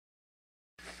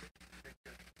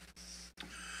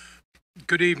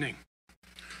Good evening.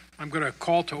 I'm going to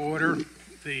call to order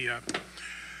the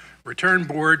Return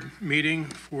Board meeting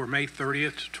for May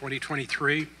 30th,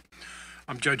 2023.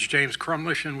 I'm Judge James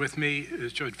Crumlish, and with me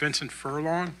is Judge Vincent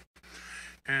Furlong,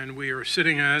 and we are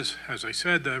sitting as I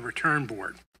said, the Return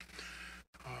Board.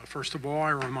 First of all,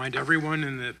 I remind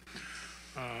everyone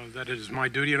that it is my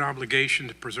duty and obligation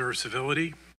to preserve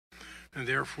civility, and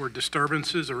therefore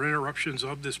disturbances or interruptions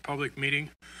of this public meeting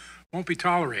won't be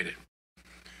tolerated.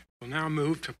 We'll now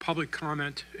move to public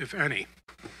comment, if any.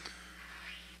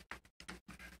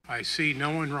 I see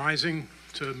no one rising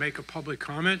to make a public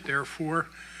comment. Therefore,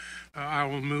 I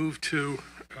will move to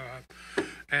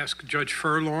ask Judge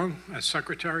Furlong, as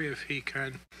secretary, if he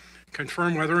can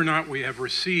confirm whether or not we have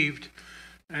received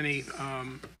any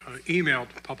emailed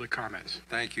public comments.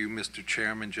 Thank you, Mr.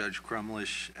 Chairman, Judge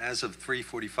Crumlish. As of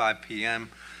 3:45 p.m.,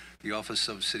 the Office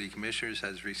of City Commissioners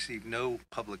has received no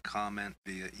public comment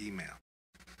via email.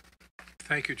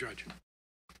 Thank you, Judge.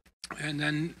 And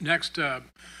then next,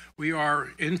 we are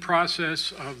in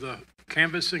process of the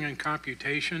canvassing and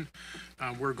computation.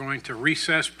 We're going to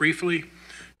recess briefly,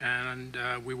 and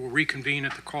we will reconvene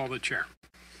at the call of the chair.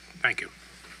 Thank you.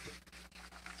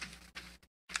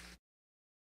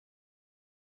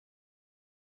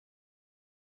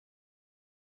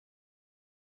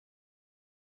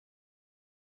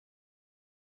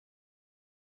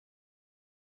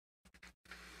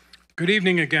 Good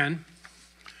evening again.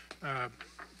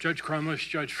 Judge Crumlish,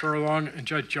 Judge Furlong, and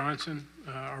Judge Johnson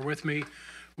are with me.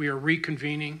 We are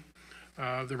reconvening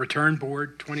the Return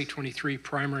Board 2023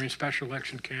 primary and special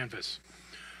election canvass.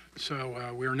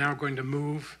 So we are now going to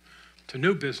move to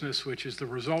new business, which is the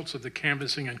results of the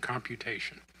canvassing and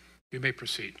computation. You may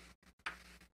proceed.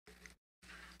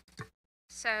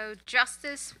 So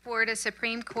Justice for the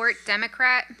Supreme Court,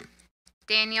 Democrat.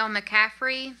 Daniel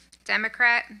McCaffrey,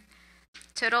 Democrat.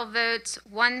 Total votes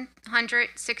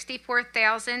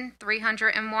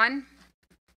 164,301.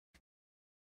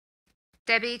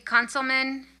 Debbie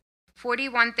Kunselman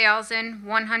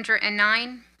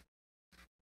 41,109.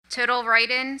 Total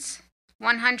write-ins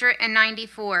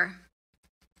 194.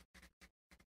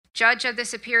 Judge of the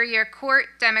Superior Court,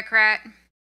 Democrat.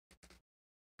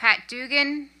 Pat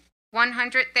Dugan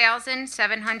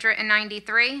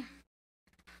 100,793.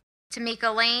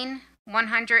 Tamika Lane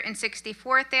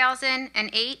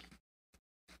 164,008.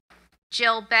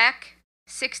 Jill Beck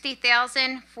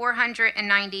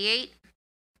 60,498.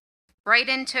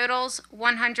 Write-in totals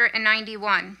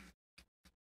 191.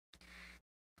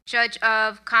 Judge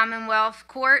of Commonwealth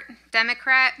Court,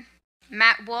 Democrat,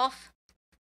 Matt Wolf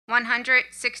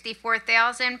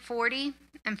 164,040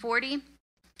 and 40.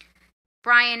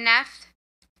 Brian Neff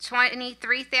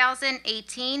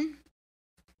 23,018.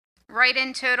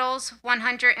 Write-in totals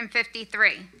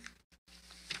 153.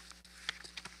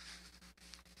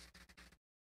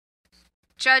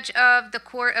 Judge of the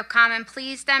Court of Common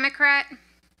Pleas, Democrat,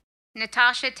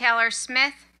 Natasha Taylor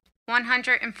Smith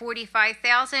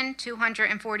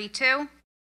 145,242.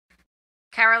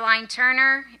 Caroline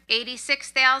Turner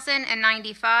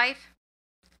 86,095.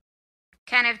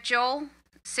 Kenneth Joel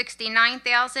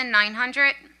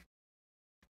 69,900.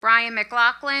 Brian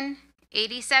McLaughlin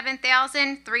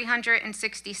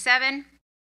 87,367.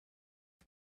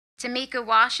 Tamika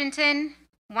Washington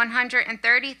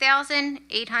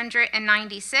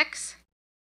 130,896.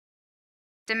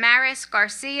 Damaris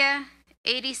Garcia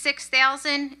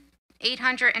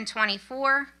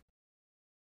 86,824.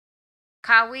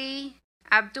 Kawi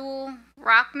Abdul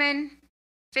Rahman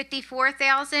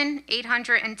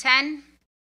 54,810.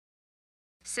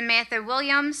 Samantha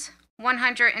Williams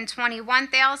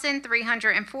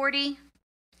 121,340.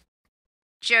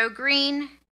 Joe Green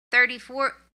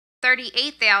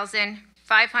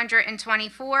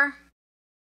 38,524.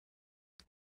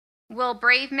 Will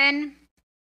Braveman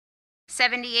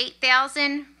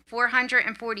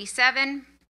 78,447.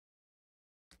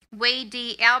 Wade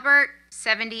D. Albert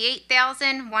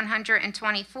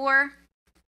 78,124.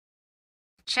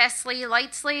 Chesley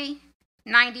Lightsley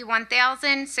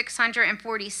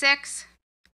 91,646.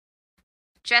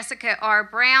 Jessica R.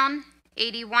 Brown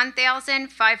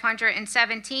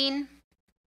 81,517.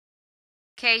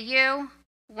 KU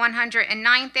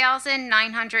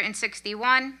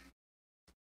 109,961.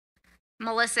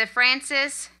 Melissa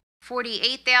Francis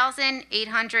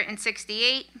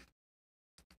 48,868.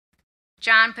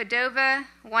 John Padova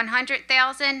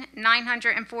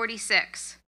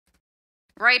 100,946.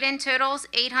 Write-in totals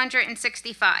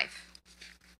 865.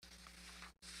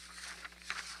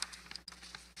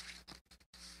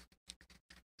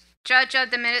 Judge of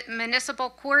the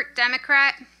Municipal Court,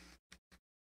 Democrat,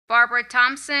 Barbara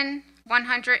Thompson,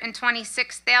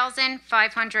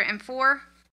 126,504.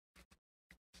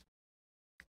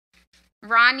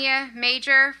 Rania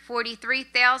Major,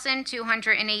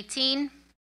 43,218.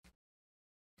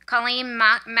 Colleen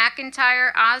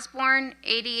McIntyre Osborne,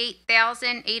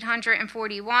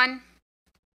 88,841.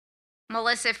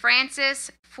 Melissa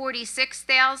Francis,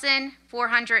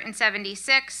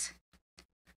 46,476.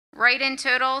 Write-in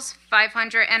totals,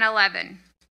 511.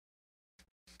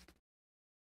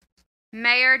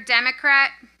 Mayor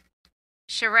Democrat,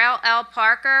 Sherelle L.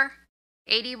 Parker,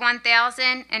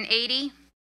 81,080.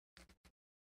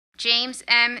 James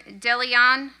M.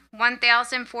 DeLeon,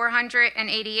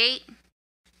 1,488.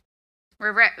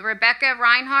 Rebecca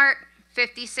Reinhardt,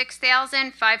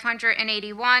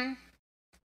 56,581.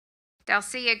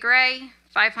 Dalcia Gray,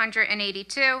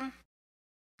 582.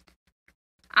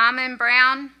 Amon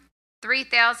Brown,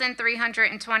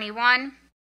 3,321.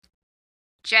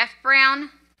 Jeff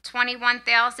Brown,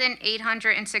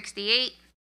 21,868.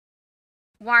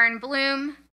 Warren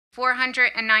Bloom,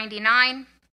 499.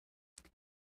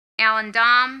 Alan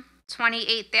Dom,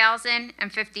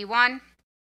 28,051.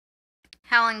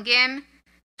 Helen Gim,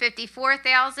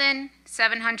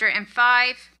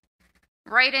 54,705.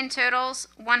 Write-in totals,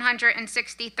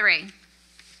 163.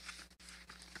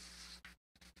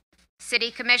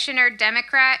 City Commissioner,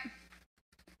 Democrat,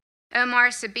 Omar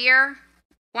Sabir,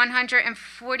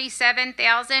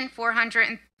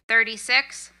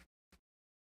 147,436.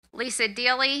 Lisa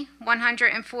Deeley,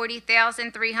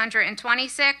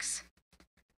 140,326.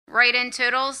 Write-in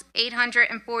totals,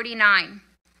 849.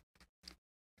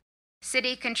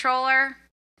 City Controller,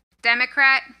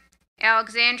 Democrat,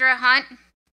 Alexandra Hunt,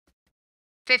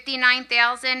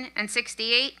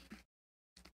 59,068.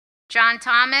 John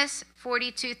Thomas,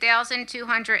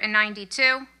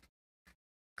 42,292.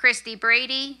 Christy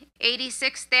Brady,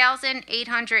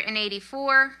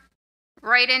 86,884.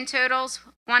 Write-in totals,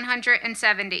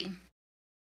 170.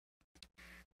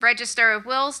 Register of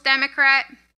Wills, Democrat,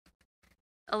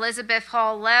 Elizabeth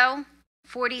Hall Lowe,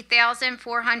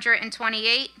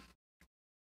 40,428.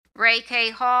 Ray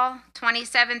K. Hall,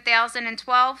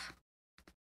 27,012.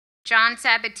 John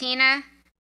Sabatina,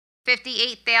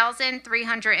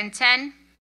 58,310.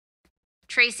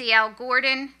 Tracy L.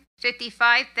 Gordon,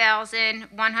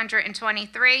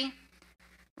 55,123.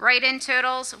 Write-in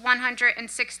totals,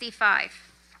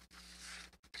 165.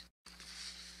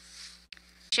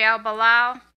 Michelle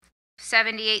Bilal,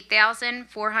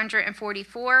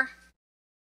 78,444.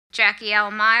 Jackie L.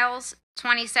 Miles,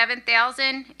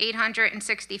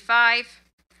 27,865.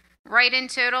 Write-in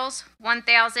totals,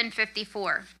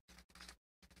 1,054.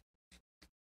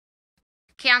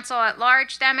 Council at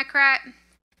Large, Democrat,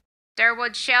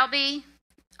 Durwood Shelby,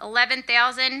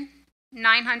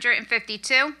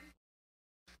 11,952.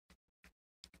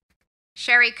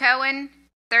 Sherry Cohen,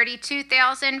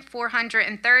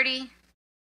 32,430.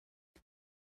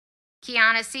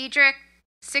 Kiana Cedric,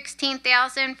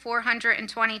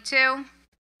 16,422.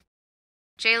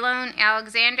 Jalone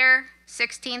Alexander,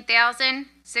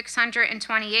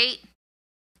 16,628.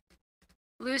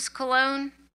 Luz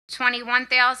Cologne,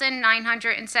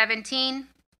 21,917.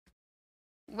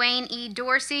 Wayne E.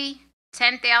 Dorsey,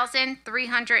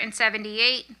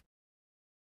 10,378.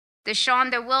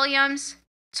 Deshaunda Williams,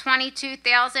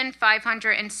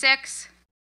 22,506.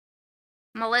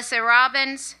 Melissa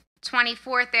Robbins,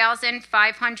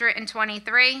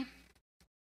 24,523.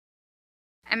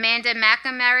 Amanda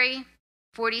McAmary,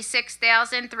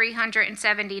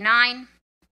 46,379.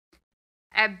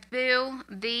 Abu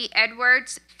V.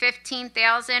 Edwards,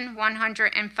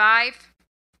 15,105.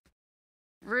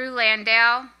 Rue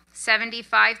Landau,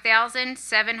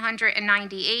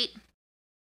 75,798.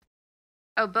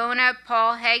 Obona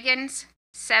Paul Higgins,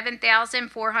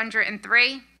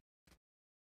 7,403.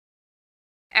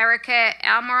 Erica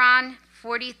Almiron,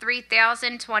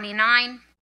 43,029.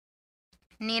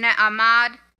 Nina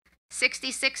Ahmad,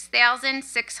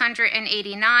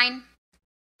 66,689.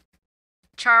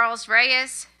 Charles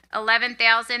Reyes,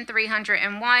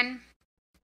 11,301.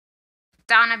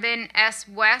 Donovan S.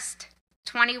 West,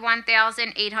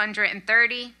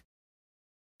 21,830.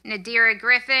 Nadira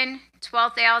Griffin,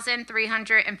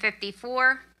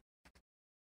 12,354.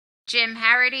 Jim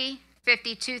Harity,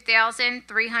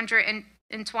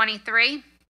 52,323.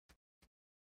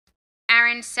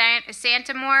 Aaron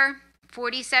Santamore,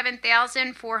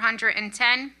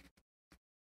 47,410.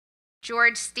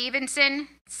 George Stevenson,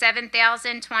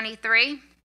 7,023.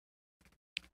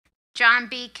 John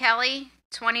B. Kelly,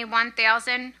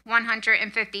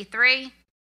 21,153.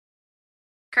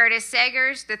 Curtis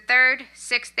Sagers III,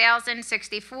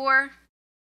 6,064.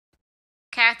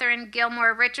 Catherine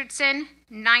Gilmore Richardson,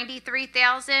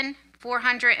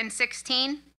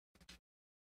 93,416.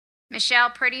 Michelle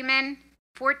Prettyman,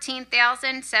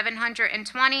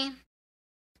 14,720.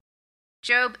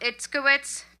 Job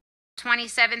Itzkowitz,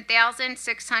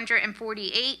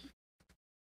 27,648.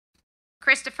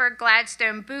 Christopher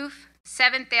Gladstone Booth,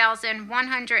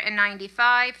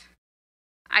 7,195.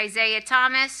 Isaiah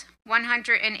Thomas,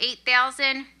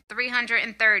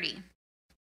 108,330.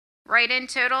 Write-in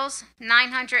totals,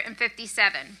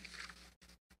 957.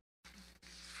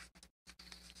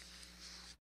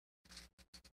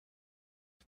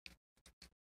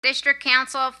 District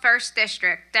Council, 1st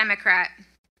District, Democrat.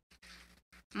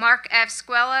 Mark F.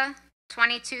 Squella,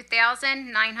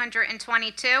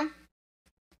 22,922.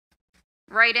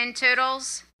 Write-in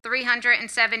totals,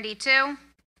 372.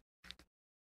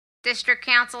 District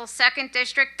Council, 2nd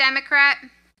District, Democrat.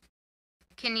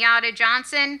 Kenyatta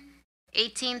Johnson,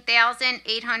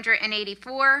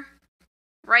 18,884.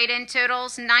 Write-in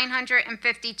totals,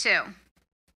 952.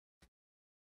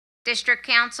 District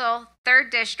Council,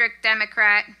 3rd District,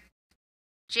 Democrat.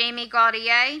 Jamie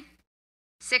Gaudier,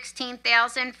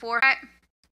 16,400.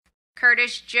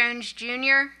 Curtis Jones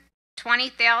Jr.,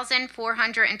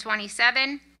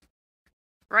 20,427.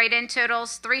 Write-in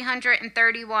totals,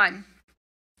 331.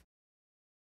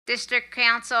 District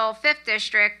Council, 5th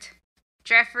District.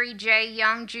 Jeffrey J.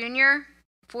 Young Jr.,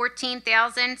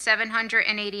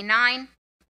 14,789.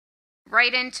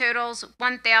 Write-in totals,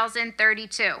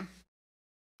 1,032.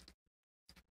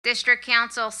 District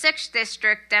Council, 6th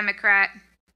District, Democrat.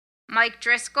 Mike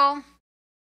Driscoll,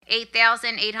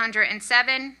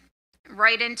 8,807.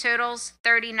 Write-in totals,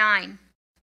 39.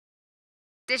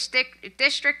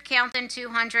 District Council,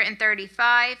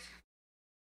 235.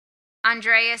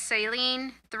 Andrea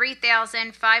Saline,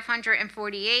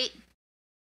 3,548.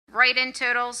 Write-in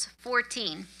totals,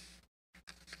 14.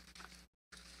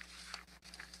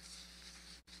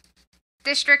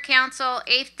 District Council,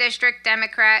 8th District,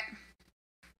 Democrat.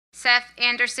 Seth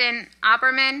Anderson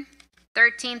Oberman,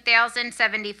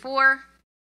 13,074.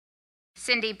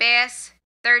 Cindy Bass,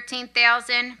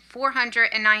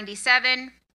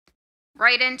 13,497.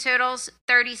 Write-in totals,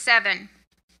 37.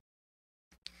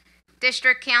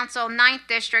 District Council, 9th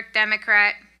District,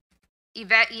 Democrat.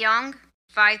 Yvette Young,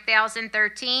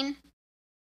 5,013.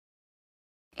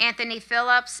 Anthony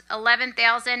Phillips,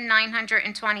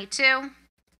 11,922.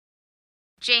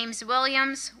 James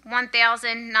Williams,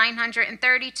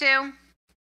 1,932.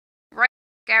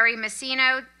 Gary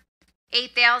Messino,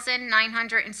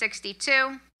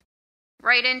 8,962.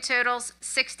 Write-in totals,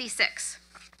 66.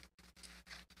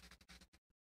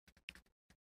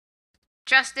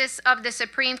 Justice of the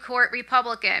Supreme Court,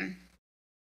 Republican.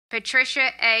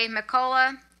 Patricia A.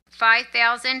 McCullough,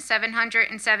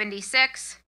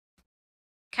 5,776.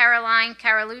 Caroline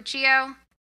Caraluccio,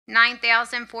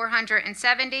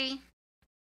 9,470.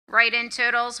 Write-in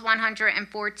totals,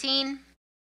 114.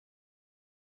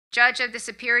 Judge of the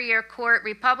Superior Court,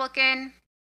 Republican.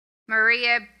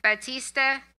 Maria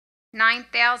Batista,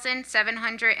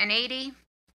 9,780.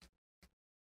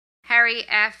 Harry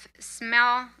F.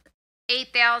 Smell,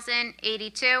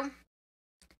 8,082.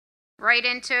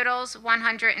 Write-in totals,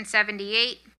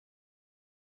 178.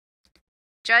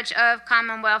 Judge of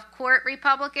Commonwealth Court,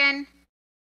 Republican.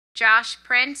 Josh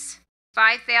Prince,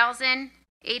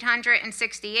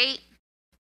 5,868.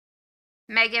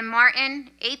 Megan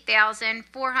Martin,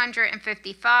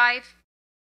 8,455.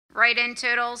 Write-in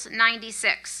totals,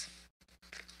 96.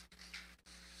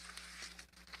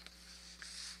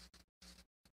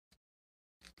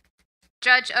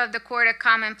 Judge of the Court of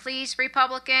Common Pleas,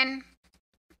 Republican.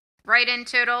 Write-in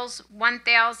totals,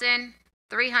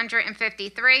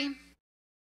 1,353.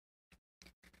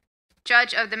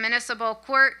 Judge of the Municipal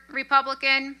Court,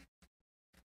 Republican.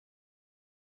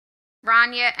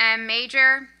 Rania M.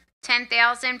 Major,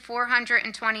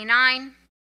 10,429.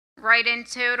 Write-in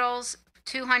totals,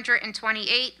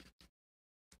 228.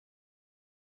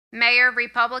 Mayor,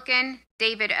 Republican,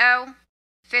 David O.,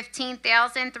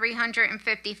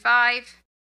 15,355.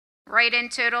 Write-in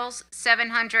totals,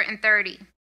 730.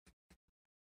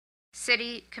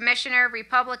 City Commissioner,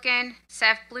 Republican,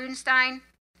 Seth Bluestein,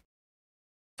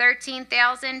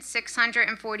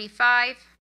 13,645.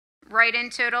 Write-in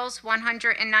totals,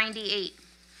 198.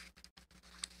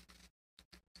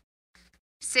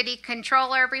 City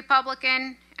Controller,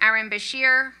 Republican, Aaron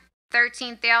Bashir,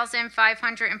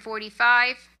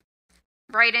 13,545.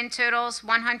 Write-in totals,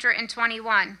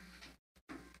 121.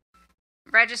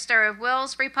 Register of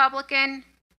Wills, Republican,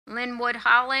 Linwood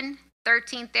Holland,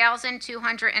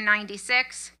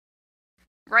 13,296.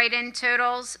 Write-in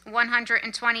totals,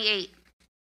 128.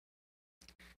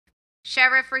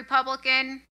 Sheriff,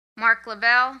 Republican, Mark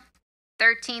Lavelle,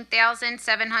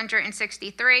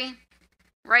 13,763.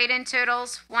 Write-in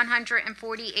totals,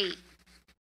 148.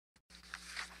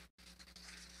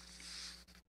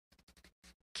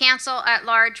 Council at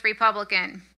Large,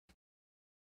 Republican.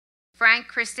 Frank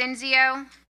Crescenzio,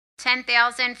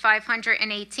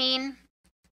 10,518.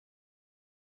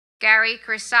 Gary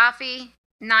Crisafi,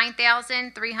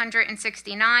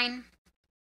 9,369.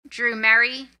 Drew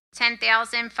Merry,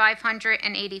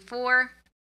 10,584.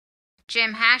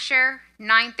 Jim Hasher,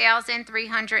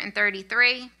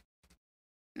 9,333.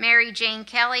 Mary Jane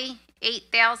Kelly,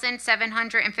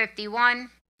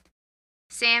 8,751.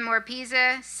 Sam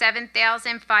Orpiza,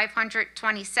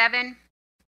 7,527.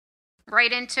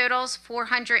 Write-in totals,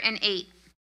 408.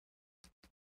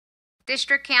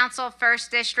 District Council, 1st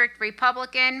District,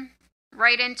 Republican.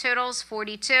 Write-in totals,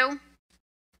 42.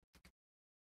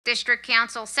 District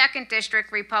Council, 2nd District,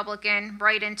 Republican.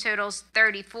 Write-in totals,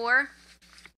 34.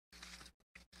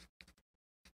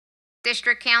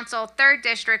 District Council, 3rd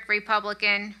District,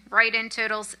 Republican. Write-in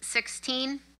totals,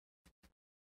 16.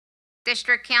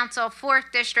 District Council,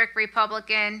 4th District,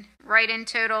 Republican. Write-in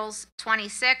totals,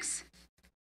 26.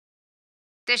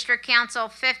 District Council,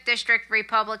 5th District,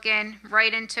 Republican.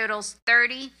 Write-in totals,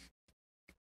 30.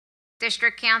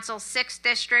 District Council, 6th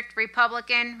District,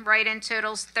 Republican. Write-in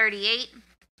totals, 38.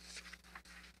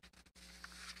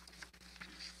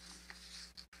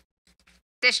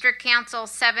 District Council,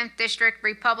 7th District,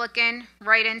 Republican.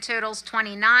 Write-in totals,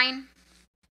 29.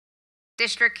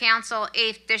 District Council,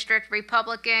 8th District,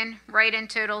 Republican. Write-in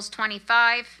totals,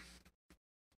 25.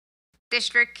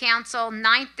 District Council,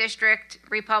 9th District,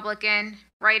 Republican.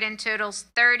 Write-in totals,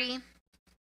 30.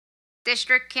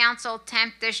 District Council,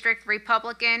 10th District,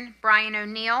 Republican. Brian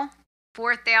O'Neill,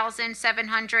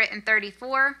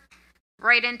 4,734.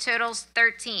 Write-in totals,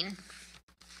 13.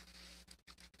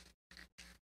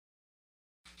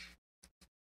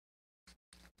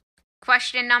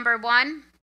 Question number 1.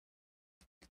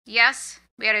 Yes,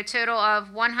 we had a total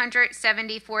of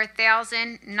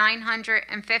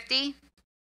 174,950.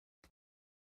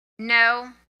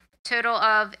 No, total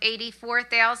of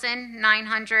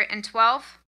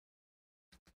 84,912.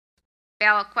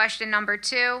 Ballot question number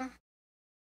 2.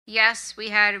 Yes, we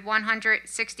had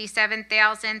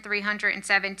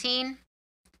 167,317.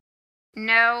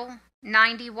 No,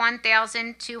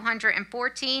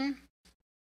 91,214.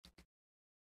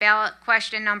 Ballot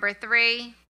question number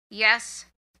 3. Yes,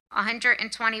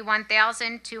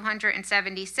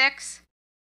 121,276.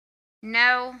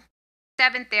 No,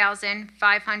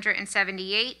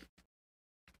 7,578.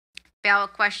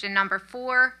 Ballot question number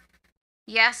 4.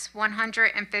 Yes,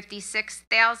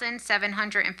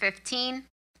 156,715.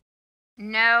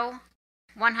 No,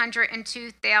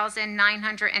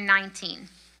 102,919.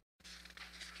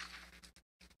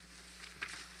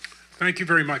 Thank you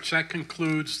very much. That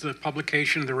concludes the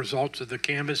publication of the results of the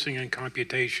canvassing and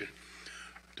computation.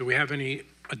 Do we have any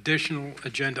additional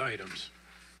agenda items?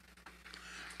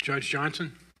 Judge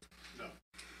Johnson? No.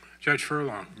 Judge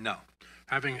Furlong? No.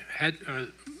 Having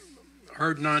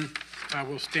heard none, I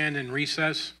will stand in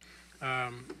recess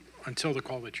until the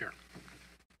call of the chair.